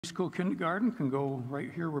School kindergarten can go right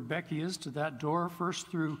here where Becky is to that door, 1st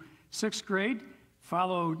through 6th grade.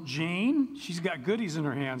 Follow Jane. She's got goodies in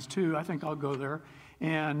her hands too. I think I'll go there.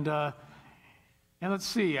 And let's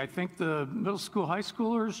see. I think the middle school, high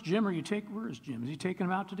schoolers. Jim, where is Jim? Is he taking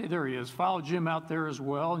them out today? There he is. Follow Jim out there as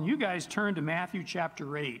well. And you guys turn to Matthew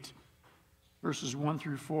chapter 8, verses 1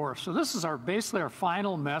 through 4. So this is basically our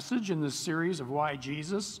final message in this series of why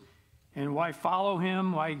Jesus and why follow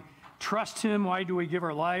him, why trust him, why do we give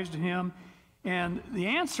our lives to him? And the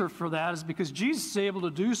answer for that is because Jesus is able to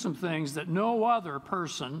do some things that no other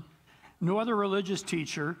person, no other religious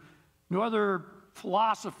teacher, no other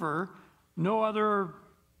philosopher, no other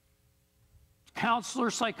counselor,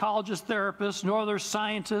 psychologist, therapist, no other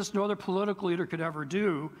scientist, no other political leader could ever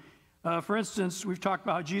do. For instance, we've talked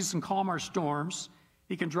about how Jesus can calm our storms.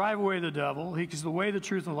 He can drive away the devil. He's the way, the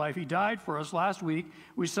truth, and the life. He died for us. Last week,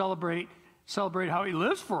 we celebrate how he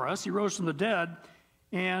lives for us. He rose from the dead.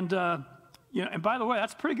 And, and by the way,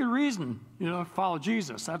 that's a pretty good reason, to follow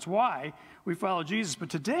Jesus. That's why we follow Jesus. But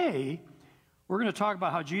today, we're going to talk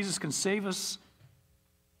about how Jesus can save us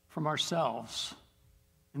from ourselves.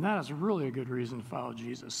 And that is really a good reason to follow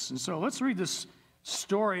Jesus. And so let's read this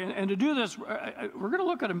story. And to do this, we're going to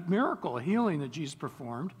look at a miracle, a healing that Jesus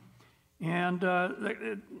performed. And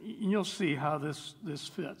you'll see how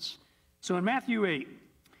this fits. So in Matthew 8,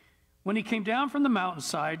 when he came down from the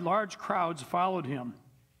mountainside, large crowds followed him.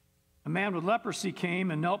 A man with leprosy came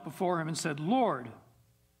and knelt before him and said, "Lord,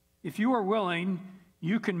 if you are willing,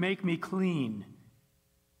 you can make me clean."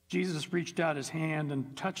 Jesus reached out his hand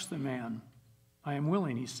and touched the man. "I am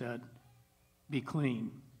willing," he said. "Be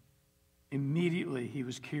clean." Immediately he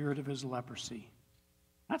was cured of his leprosy.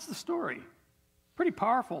 That's the story. Pretty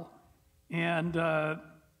powerful. And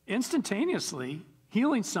instantaneously,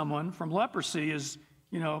 healing someone from leprosy is,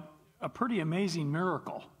 a pretty amazing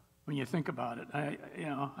miracle when you think about it.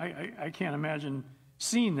 I can't imagine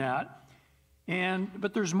seeing that.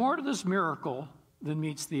 But there's more to this miracle than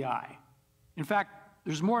meets the eye. In fact,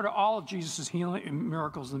 there's more to all of Jesus' healing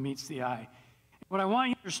miracles than meets the eye. What I want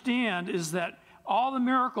you to understand is that all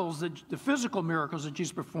the physical miracles that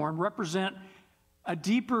Jesus performed represent a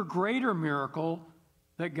deeper, greater miracle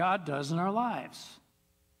that God does in our lives.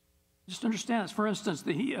 Just understand this. For instance,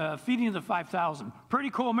 the feeding of the 5,000. Pretty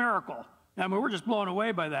cool miracle. I mean, we're just blown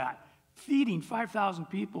away by that. Feeding 5,000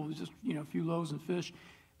 people with just, a few loaves and fish.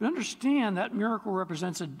 But understand that miracle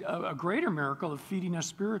represents a greater miracle of feeding us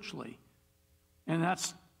spiritually. And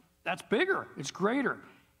that's bigger. It's greater.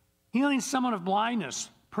 Healing someone of blindness.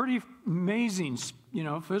 Pretty amazing,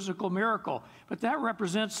 physical miracle. But that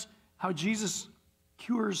represents how Jesus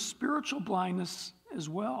cures spiritual blindness as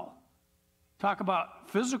well. Talk about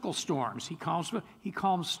physical storms. He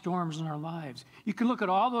calms storms in our lives. You can look at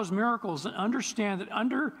all those miracles and understand that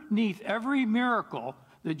underneath every miracle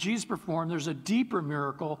that Jesus performed, there's a deeper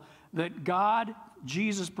miracle that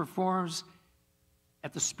Jesus performs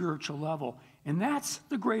at the spiritual level. And that's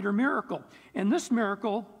the greater miracle. And this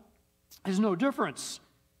miracle is no difference.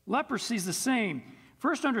 Leprosy is the same.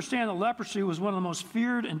 First, understand that leprosy was one of the most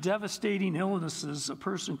feared and devastating illnesses a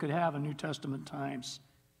person could have in New Testament times.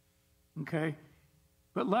 Okay?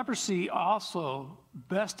 But leprosy also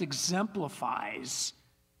best exemplifies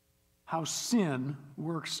how sin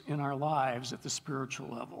works in our lives at the spiritual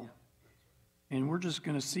level. And we're just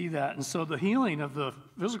going to see that. And so the healing of the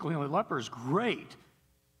physical healing of leper is great.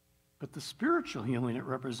 But the spiritual healing it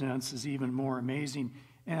represents is even more amazing.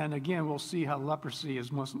 And again, we'll see how leprosy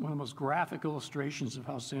is one of the most graphic illustrations of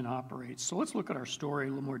how sin operates. So let's look at our story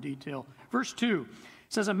in a little more detail. Verse 2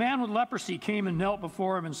 says, "A man with leprosy came and knelt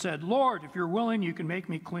before him and said, 'Lord, if you're willing, you can make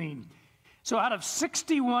me clean.'" So out of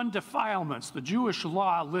 61 defilements the Jewish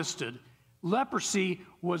law listed, leprosy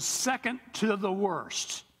was second to the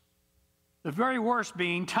worst. The very worst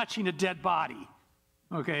being touching a dead body.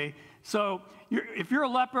 Okay? So if you're a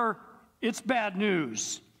leper, it's bad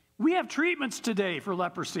news. We have treatments today for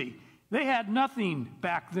leprosy. They had nothing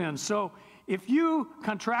back then. So if you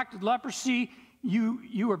contracted leprosy,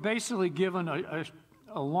 you were basically given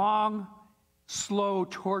a long, slow,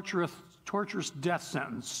 torturous death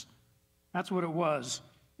sentence. That's what it was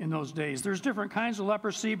in those days. There's different kinds of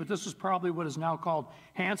leprosy, but this is probably what is now called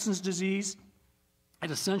Hansen's disease.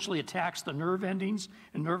 It essentially attacks the nerve endings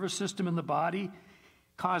and nervous system in the body,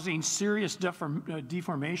 causing serious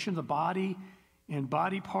deformation of the body and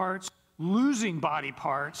body parts, losing body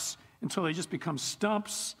parts until they just become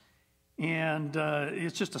stumps. And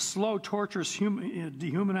it's just a slow, torturous,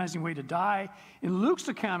 dehumanizing way to die. In Luke's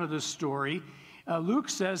account of this story, Luke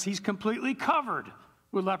says he's completely covered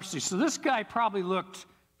with leprosy. So this guy probably looked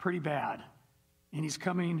pretty bad. And he's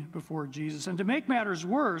coming before Jesus. And to make matters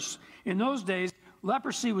worse, in those days,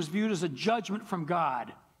 leprosy was viewed as a judgment from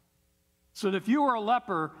God. So that if you were a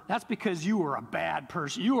leper, that's because you were a bad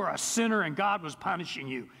person. You were a sinner and God was punishing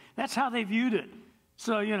you. That's how they viewed it.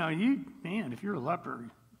 So, man, if you're a leper,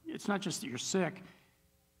 it's not just that you're sick.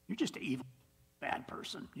 You're just an evil, bad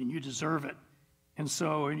person, and you deserve it. And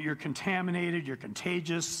so you're contaminated, you're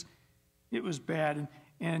contagious. It was bad.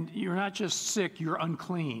 And you're not just sick, you're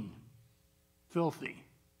unclean, filthy,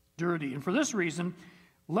 dirty. And for this reason,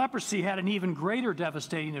 leprosy had an even greater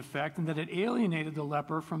devastating effect in that it alienated the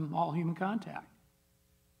leper from all human contact.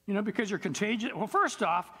 Because you're contagious. Well, first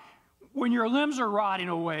off, when your limbs are rotting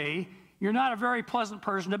away, you're not a very pleasant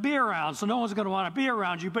person to be around, so no one's going to want to be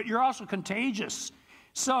around you, but you're also contagious.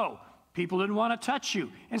 So people didn't want to touch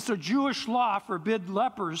you. And so Jewish law forbid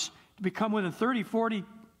lepers to become within 30, 40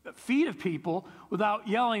 feet of people without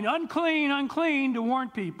yelling, unclean, unclean, to warn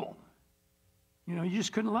people. You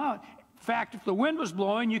just couldn't allow it. In fact, if the wind was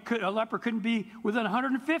blowing, a leper couldn't be within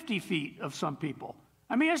 150 feet of some people.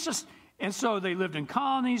 I mean, it's just, and so they lived in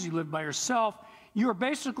colonies, you lived by yourself. You were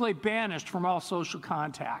basically banished from all social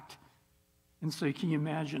contact. And so can you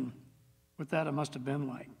imagine what that must have been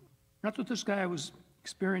like? That's what this guy was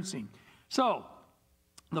experiencing. So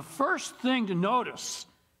the first thing to notice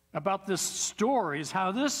about this story is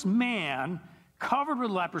how this man, covered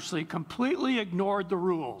with leprosy, completely ignored the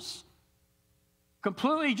rules.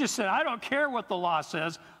 Completely just said, I don't care what the law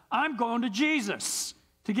says. I'm going to Jesus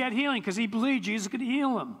to get healing because he believed Jesus could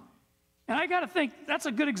heal him. And I got to think that's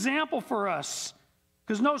a good example for us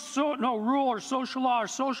because no rule or social law or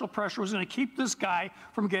social pressure was going to keep this guy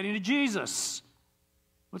from getting to Jesus.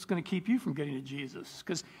 What's going to keep you from getting to Jesus?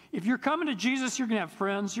 Because if you're coming to Jesus, you're going to have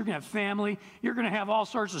friends, you're going to have family, you're going to have all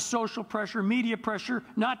sorts of social pressure, media pressure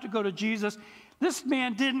not to go to Jesus. This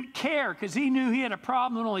man didn't care because he knew he had a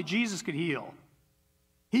problem that only Jesus could heal.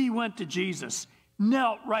 He went to Jesus,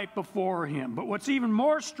 knelt right before him. But what's even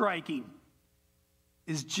more striking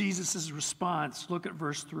is Jesus' response. Look at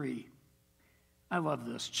verse 3. I love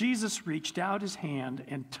this. Jesus reached out his hand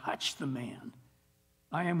and touched the man.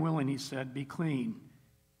 I am willing, he said, be clean.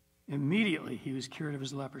 Immediately he was cured of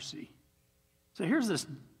his leprosy. So here's this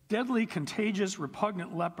deadly, contagious,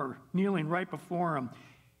 repugnant leper kneeling right before him.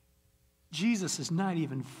 Jesus is not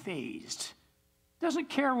even fazed. Doesn't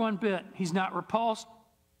care one bit. He's not repulsed.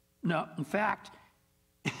 No, in fact,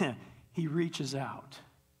 he reaches out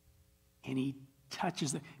and he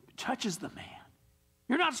touches the man.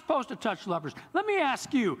 You're not supposed to touch lepers. Let me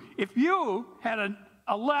ask you, if you had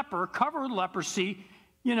a leper covered with leprosy,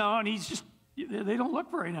 and he's just, they don't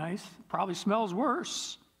look very nice, probably smells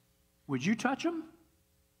worse, would you touch him?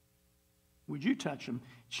 Would you touch him?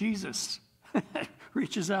 Jesus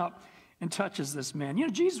reaches out and touches this man.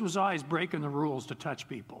 Jesus was always breaking the rules to touch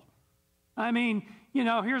people. I mean,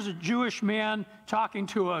 here's a Jewish man talking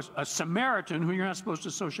to a Samaritan who you're not supposed to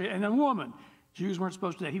associate, and a woman. Jews weren't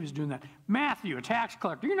supposed to do that. He was doing that. Matthew, a tax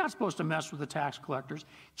collector. You're not supposed to mess with the tax collectors.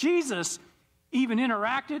 Jesus even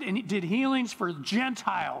interacted and did healings for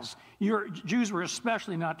Gentiles. Jews were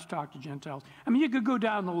especially not to talk to Gentiles. I mean, you could go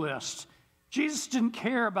down the list. Jesus didn't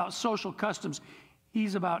care about social customs.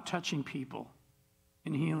 He's about touching people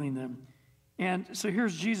and healing them. And so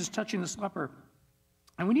here's Jesus touching this leper.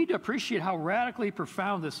 And we need to appreciate how radically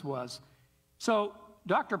profound this was. So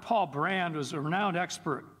Dr. Paul Brand was a renowned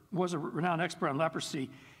expert on leprosy.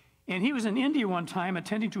 And he was in India one time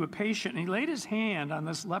attending to a patient, and he laid his hand on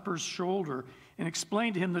this leper's shoulder and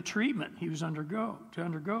explained to him the treatment he was to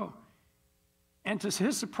undergo. And to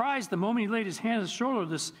his surprise, the moment he laid his hand on his shoulder,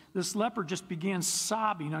 this leper just began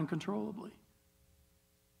sobbing uncontrollably.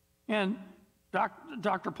 And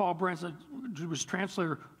Dr. Paul Brand said to his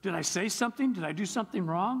translator, did I say something? Did I do something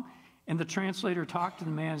wrong? And the translator talked to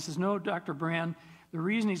the man and says, no, Dr. Brand, the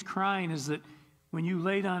reason he's crying is that when you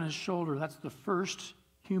laid on his shoulder, that's the first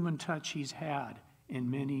human touch he's had in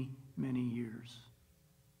many, many years.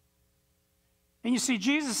 And you see,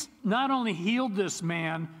 Jesus not only healed this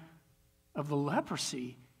man of the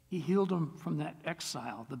leprosy, he healed him from that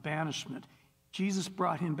exile, the banishment. Jesus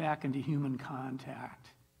brought him back into human contact.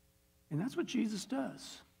 And that's what Jesus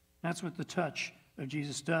does. That's what the touch of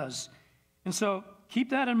Jesus does. And so keep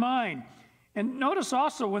that in mind. And notice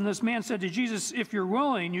also when this man said to Jesus, if you're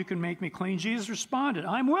willing, you can make me clean, Jesus responded,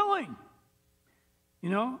 I'm willing.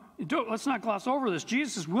 Let's not gloss over this.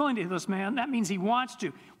 Jesus is willing to heal this man. That means he wants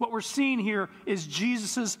to. What we're seeing here is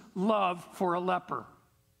Jesus' love for a leper.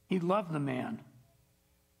 He loved the man.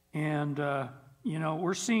 And,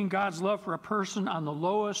 we're seeing God's love for a person on the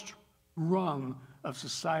lowest rung of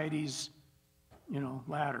society's,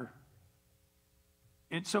 ladder.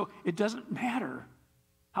 And so it doesn't matter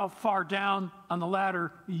how far down on the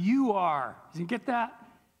ladder you are. Does he get that?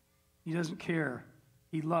 He doesn't care.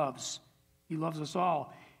 He loves. He loves us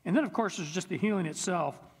all. And then, of course, there's just the healing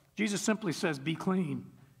itself. Jesus simply says, be clean.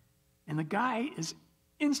 And the guy is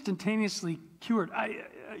instantaneously cured.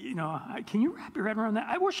 Can you wrap your head around that?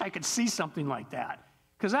 I wish I could see something like that.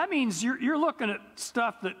 Because that means you're looking at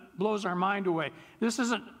stuff that blows our mind away. This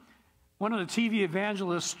isn't one of the TV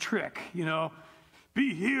evangelists' trick,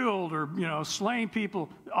 be healed or, slaying people.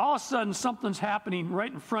 All of a sudden, something's happening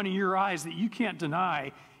right in front of your eyes that you can't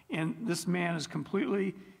deny. And this man is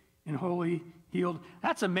completely and wholly healed.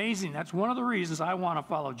 That's amazing. That's one of the reasons I want to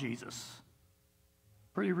follow Jesus.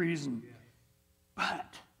 Pretty reason.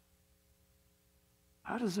 But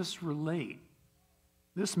how does this relate?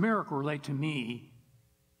 This miracle relate to me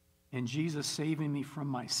and Jesus saving me from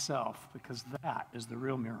myself, because that is the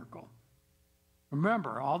real miracle.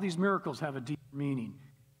 Remember, all these miracles have a deep meaning.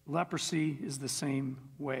 Leprosy is the same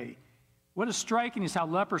way. What is striking is how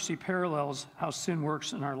leprosy parallels how sin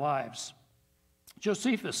works in our lives.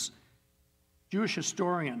 Josephus, Jewish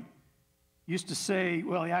historian, used to say,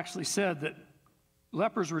 well, he actually said that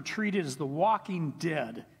lepers were treated as the walking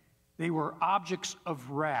dead. They were objects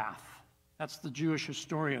of wrath. That's the Jewish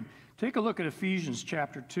historian. Take a look at Ephesians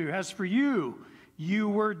chapter 2. As for you, you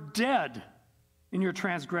were dead in your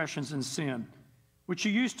transgressions and sin, which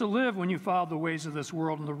you used to live when you followed the ways of this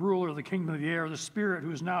world and the ruler of the kingdom of the air, the spirit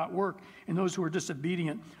who is now at work in those who are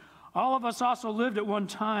disobedient. All of us also lived at one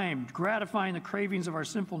time, gratifying the cravings of our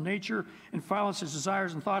sinful nature and following its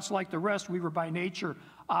desires and thoughts. Like the rest, we were by nature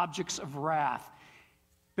objects of wrath.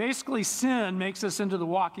 Basically, sin makes us into the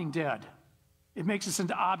walking dead. It makes us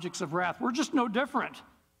into objects of wrath. We're just no different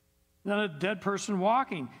than a dead person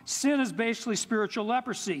walking. Sin is basically spiritual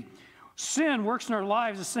leprosy. Sin works in our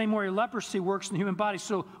lives the same way leprosy works in the human body.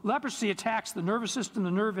 So leprosy attacks the nervous system,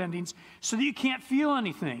 the nerve endings, so that you can't feel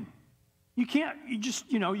anything.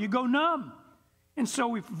 You go numb. And so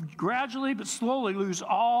we gradually but slowly lose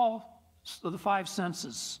all of the five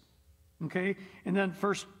senses. Okay? And then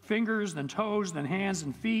first fingers, then toes, then hands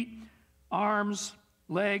and feet, arms,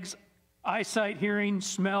 legs, eyesight, hearing,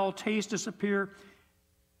 smell, taste disappear.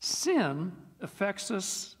 Sin affects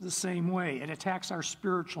us the same way. It attacks our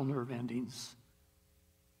spiritual nerve endings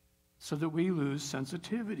so that we lose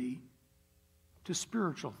sensitivity to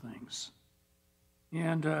spiritual things.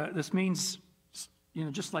 And this means,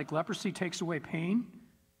 just like leprosy takes away pain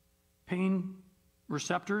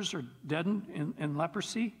receptors are deadened in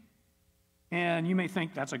leprosy. And you may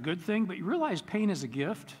think that's a good thing, but you realize pain is a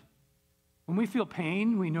gift. When we feel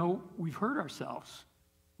pain, we know we've hurt ourselves.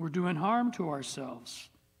 We're doing harm to ourselves.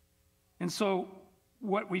 And so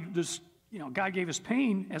God gave us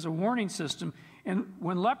pain as a warning system. And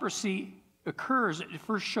when leprosy occurs, it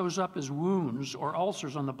first shows up as wounds or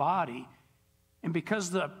ulcers on the body. And because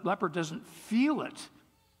the leper doesn't feel it,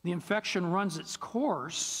 the infection runs its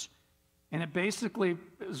course, and it basically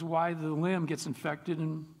is why the limb gets infected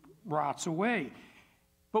and rots away.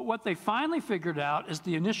 But what they finally figured out is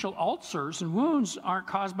the initial ulcers and wounds aren't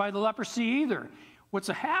caused by the leprosy either. What's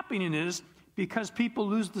happening is, because people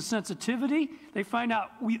lose the sensitivity, they find out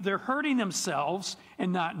they're hurting themselves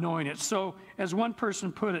and not knowing it. So, as one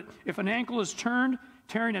person put it, if an ankle is turned,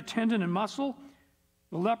 tearing a tendon and muscle,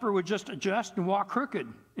 the leper would just adjust and walk crooked,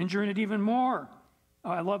 injuring it even more. Oh,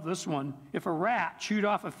 I love this one. If a rat chewed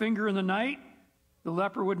off a finger in the night, the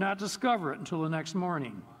leper would not discover it until the next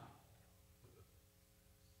morning.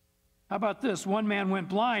 How about this? One man went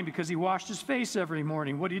blind because he washed his face every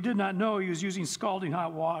morning. What he did not know, he was using scalding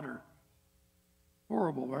hot water.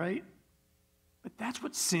 Horrible, right? But that's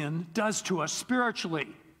what sin does to us spiritually.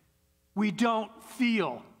 We don't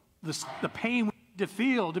feel the pain we need to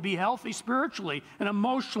feel to be healthy spiritually and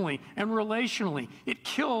emotionally and relationally. It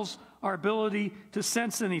kills our ability to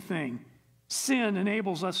sense anything. Sin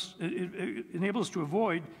enables us to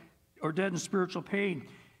avoid or deaden spiritual pain.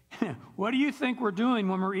 What do you think we're doing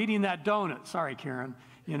when we're eating that donut? Sorry, Karen.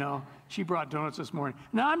 She brought donuts this morning.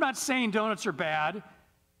 Now, I'm not saying donuts are bad.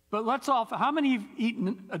 But how many have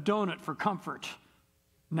eaten a donut for comfort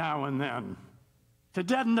now and then? To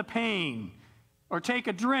deaden the pain, or take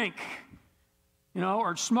a drink,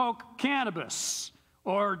 or smoke cannabis,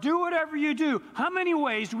 or do whatever you do. How many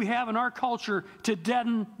ways do we have in our culture to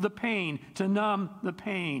deaden the pain, to numb the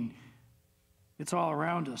pain? It's all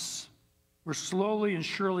around us. We're slowly and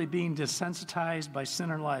surely being desensitized by sin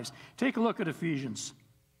in our lives. Take a look at Ephesians.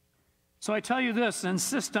 So I tell you this,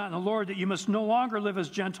 insist on the Lord that you must no longer live as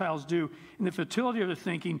Gentiles do in the futility of their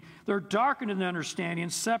thinking. They're darkened in their understanding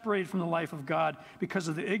and separated from the life of God because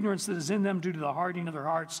of the ignorance that is in them due to the hardening of their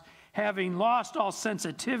hearts. Having lost all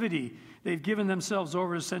sensitivity, they've given themselves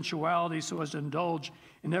over to sensuality so as to indulge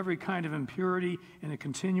in every kind of impurity and a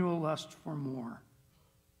continual lust for more.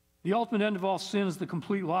 The ultimate end of all sin is the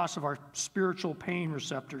complete loss of our spiritual pain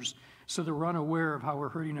receptors, so that we're unaware of how we're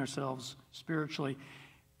hurting ourselves spiritually.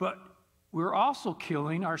 But we're also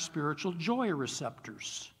killing our spiritual joy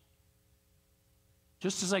receptors.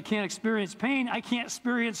 Just as I can't experience pain, I can't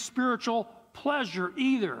experience spiritual pleasure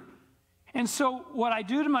either. And so what I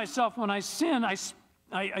do to myself when I sin,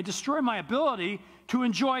 I destroy my ability to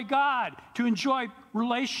enjoy God, to enjoy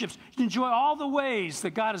relationships, to enjoy all the ways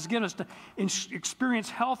that God has given us to experience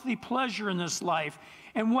healthy pleasure in this life.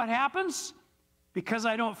 And what happens? Because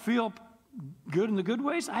I don't feel good in the good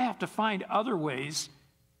ways, I have to find other ways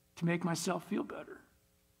to make myself feel better.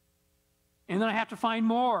 And then I have to find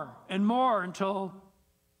more and more until,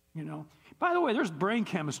 By the way, there's brain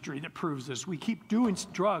chemistry that proves this. We keep doing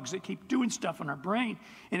drugs that keep doing stuff in our brain,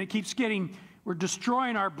 and we're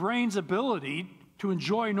destroying our brain's ability to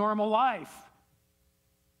enjoy normal life.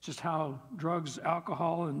 It's just how drugs,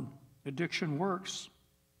 alcohol, and addiction works.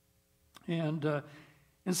 And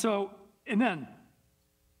then,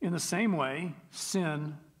 in the same way,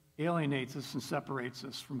 sin alienates us and separates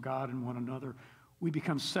us from God and one another. We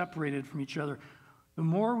become separated from each other. The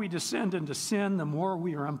more we descend into sin, the more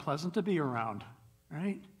we are unpleasant to be around,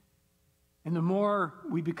 right? And the more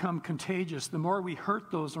we become contagious, the more we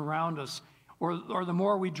hurt those around us, or the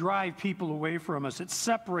more we drive people away from us. It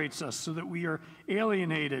separates us so that we are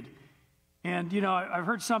alienated. And, I've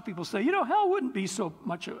heard some people say, hell wouldn't be so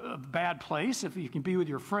much a bad place if you can be with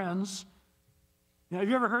your friends. Have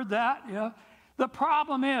you ever heard that? Yeah. The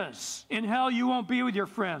problem is, in hell, you won't be with your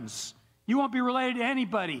friends. You won't be related to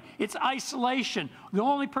anybody. It's isolation. The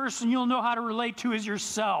only person you'll know how to relate to is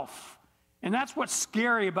yourself. And that's what's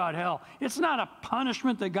scary about hell. It's not a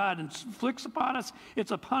punishment that God inflicts upon us. It's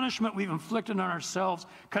a punishment we've inflicted on ourselves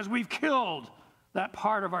because we've killed that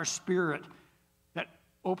part of our spirit that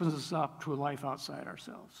opens us up to a life outside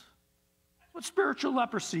ourselves. That's what spiritual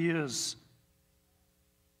leprosy is.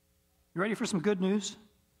 You ready for some good news?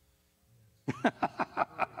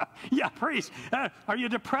 Yeah, praise. Are you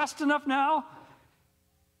depressed enough now?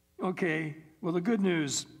 Okay, well, the good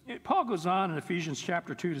news, Paul goes on in Ephesians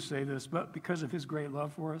chapter 2 to say this, but because of his great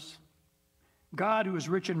love for us, God, who is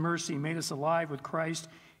rich in mercy, made us alive with Christ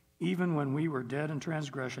even when we were dead in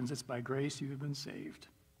transgressions. It's by grace you have been saved.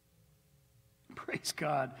 Praise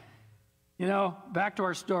God. Back to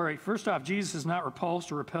our story. First off, Jesus is not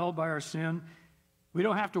repulsed or repelled by our sin. We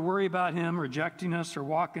don't have to worry about him rejecting us or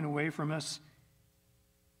walking away from us.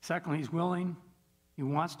 Secondly, he's willing. He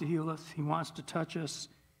wants to heal us. He wants to touch us.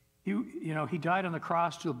 He died on the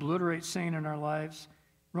cross to obliterate sin in our lives.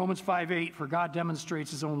 Romans 5:8, for God demonstrates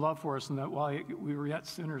his own love for us, and that while we were yet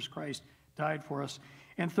sinners, Christ died for us.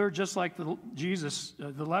 And third, just like the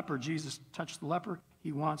leper, Jesus touched the leper,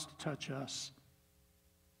 he wants to touch us.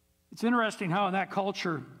 It's interesting how in that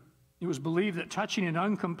culture it was believed that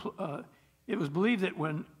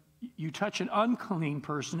when you touch an unclean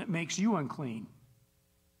person, it makes you unclean.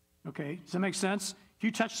 Okay, does that make sense? If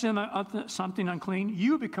you touch something unclean,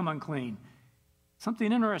 you become unclean.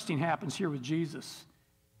 Something interesting happens here with Jesus.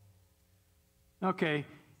 Okay,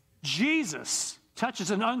 Jesus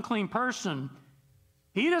touches an unclean person.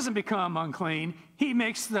 He doesn't become unclean. He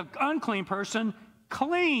makes the unclean person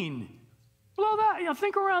clean. Blow that,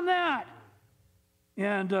 think around that.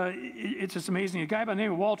 And it's just amazing. A guy by the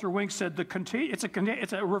name of Walter Wink said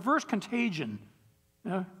it's a reverse contagion.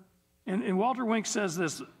 And Walter Wink says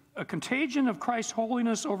this, a contagion of Christ's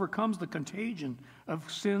holiness overcomes the contagion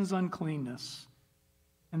of sin's uncleanness.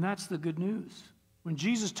 And that's the good news. When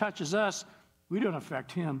Jesus touches us, we don't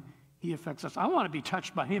affect him. He affects us. I want to be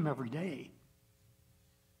touched by him every day.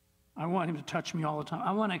 I want him to touch me all the time.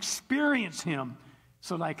 I want to experience him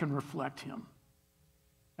so that I can reflect him.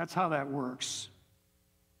 That's how that works.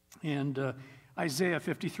 And Isaiah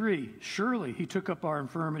 53, surely he took up our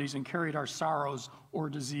infirmities and carried our sorrows or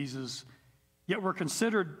diseases. Yet we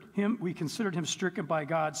considered him stricken by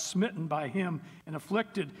God, smitten by him, and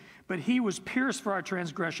afflicted. But he was pierced for our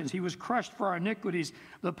transgressions. He was crushed for our iniquities.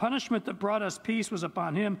 The punishment that brought us peace was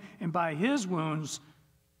upon him, and by his wounds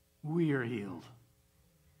we are healed.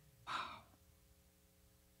 Wow.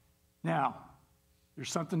 Now,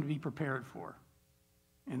 there's something to be prepared for.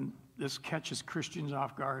 And this catches Christians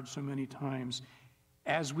off guard so many times.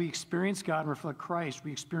 As we experience God and reflect Christ,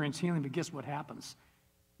 we experience healing, but guess what happens?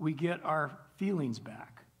 We get our feelings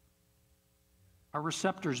back. Our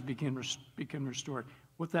receptors become restored.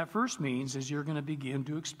 What that first means is you're going to begin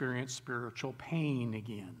to experience spiritual pain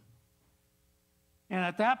again. And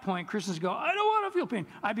at that point, Christians go, I don't want to feel pain.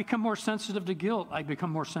 I become more sensitive to guilt. I become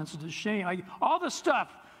more sensitive to shame. All the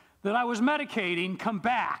stuff that I was medicating come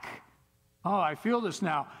back. Oh, I feel this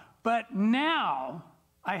now. But now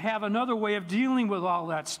I have another way of dealing with all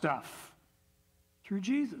that stuff through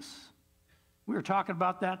Jesus. We were talking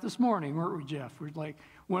about that this morning, weren't we, Jeff? We're like,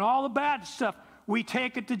 when all the bad stuff, we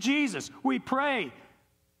take it to Jesus. We pray.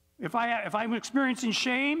 If I'm experiencing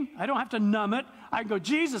shame, I don't have to numb it. I can go,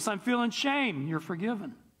 Jesus, I'm feeling shame. You're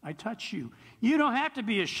forgiven. I touch you. You don't have to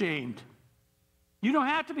be ashamed. You don't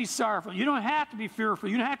have to be sorrowful. You don't have to be fearful.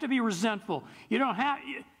 You don't have to be resentful. You don't have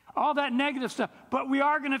all that negative stuff. But we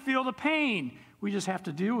are going to feel the pain. We just have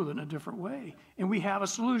to deal with it in a different way. And we have a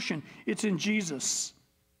solution. It's in Jesus.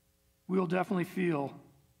 We'll definitely feel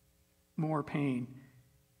more pain.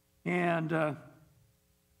 And I'll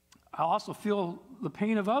also feel the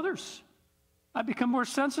pain of others. I become more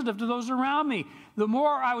sensitive to those around me. The more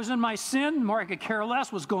I was in my sin, the more I could care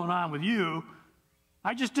less what's going on with you.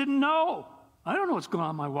 I just didn't know. I don't know what's going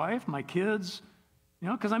on with my wife, my kids,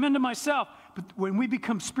 because I'm into myself. But when we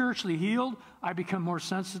become spiritually healed, I become more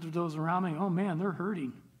sensitive to those around me. Oh, man, they're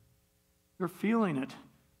hurting. They're feeling it.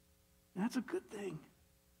 And that's a good thing.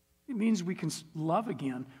 It means we can love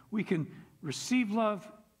again. We can receive love,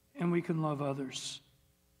 and we can love others.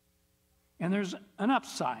 And there's an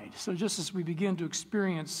upside. So just as we begin to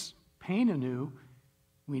experience pain anew,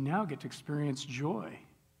 we now get to experience joy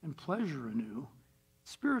and pleasure anew,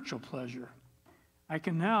 spiritual pleasure. I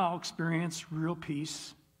can now experience real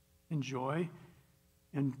peace and joy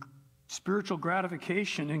and spiritual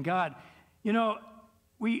gratification in God.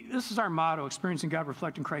 This is our motto, experiencing God,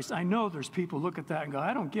 reflecting Christ. I know there's people who look at that and go,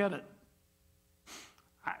 I don't get it.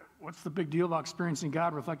 What's the big deal about experiencing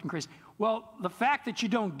God, reflecting Christ? Well, the fact that you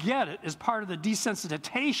don't get it is part of the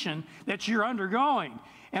desensitization that you're undergoing.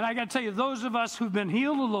 And I got to tell you, those of us who've been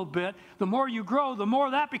healed a little bit, the more you grow, the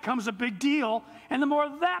more that becomes a big deal, and the more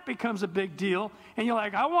that becomes a big deal, and you're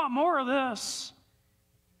like, I want more of this.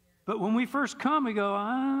 But when we first come, we go,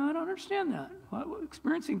 I don't understand that. What,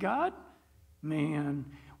 experiencing God? Man,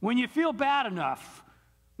 when you feel bad enough,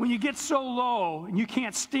 when you get so low and you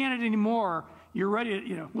can't stand it anymore, you're ready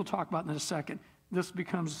to, we'll talk about it in a second. This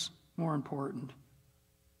becomes more important.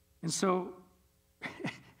 And so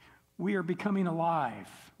we are becoming alive.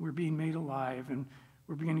 We're being made alive, and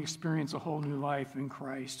we're beginning to experience a whole new life in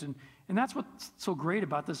Christ. And that's what's so great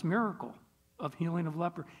about this miracle of healing of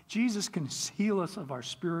leper. Jesus can heal us of our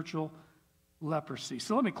spiritual leprosy.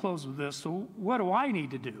 So let me close with this. So what do I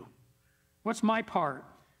need to do? What's my part?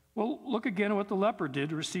 Well, look again at what the leper did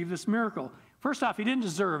to receive this miracle. First off, he didn't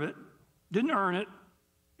deserve it, didn't earn it.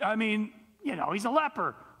 I mean, he's a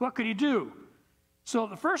leper. What could he do? So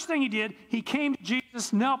the first thing he did, he came to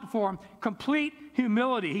Jesus, knelt before him, complete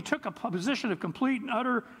humility. He took a position of complete and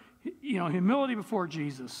utter, humility before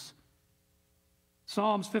Jesus.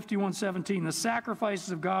 Psalms 51:17, the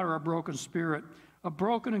sacrifices of God are a broken spirit. A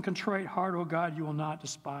broken and contrite heart, O God, you will not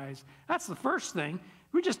despise. That's the first thing.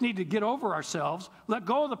 We just need to get over ourselves, let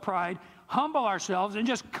go of the pride, humble ourselves, and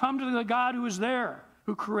just come to the God who is there,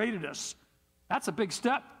 who created us. That's a big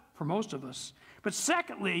step for most of us. But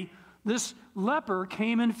secondly, this leper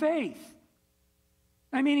came in faith.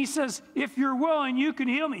 I mean, he says, if you're willing, you can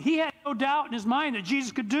heal me. He had no doubt in his mind that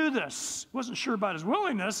Jesus could do this. Wasn't sure about his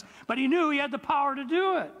willingness, but he knew he had the power to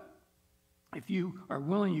do it. If you are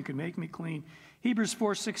willing, you can make me clean. Hebrews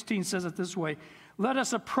 4:16 says it this way, let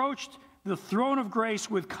us approach the throne of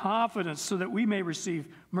grace with confidence so that we may receive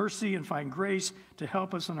mercy and find grace to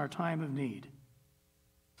help us in our time of need.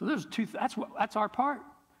 So that's our part.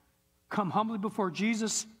 Come humbly before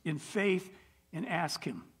Jesus in faith and ask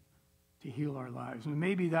him to heal our lives. And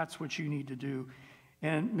maybe that's what you need to do.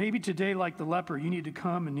 And maybe today, like the leper, you need to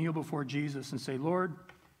come and kneel before Jesus and say, Lord,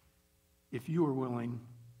 if you are willing,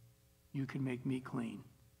 you can make me clean.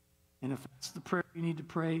 And if that's the prayer you need to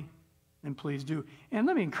pray, then please do. And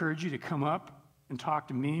let me encourage you to come up and talk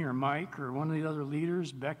to me or Mike or one of the other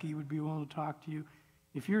leaders. Becky would be willing to talk to you.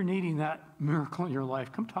 If you're needing that miracle in your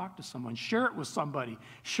life, come talk to someone. Share it with somebody.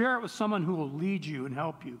 Share it with someone who will lead you and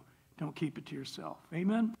help you. Don't keep it to yourself.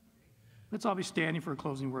 Amen? Let's all be standing for a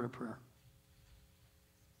closing word of prayer.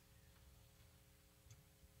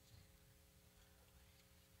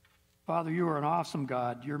 Father, you are an awesome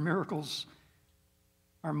God. Your miracles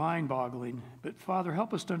are mind-boggling. But Father,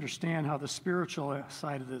 help us to understand how the spiritual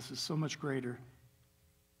side of this is so much greater.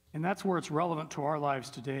 And that's where it's relevant to our lives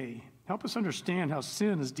today. Help us understand how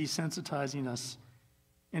sin is desensitizing us.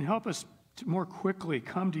 And help us to more quickly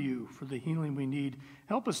come to you for the healing we need.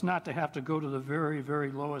 Help us not to have to go to the very,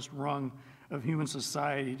 very lowest rung of human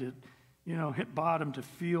society to, hit bottom to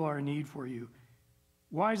feel our need for you.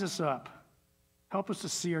 Wise us up. Help us to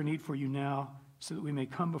see our need for you now so that we may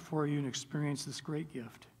come before you and experience this great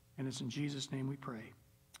gift. And it's in Jesus' name we pray.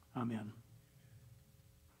 Amen.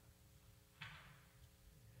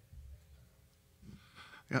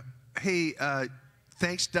 Hey,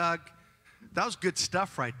 thanks, Doug. That was good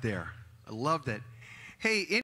stuff right there. I loved it. Hey,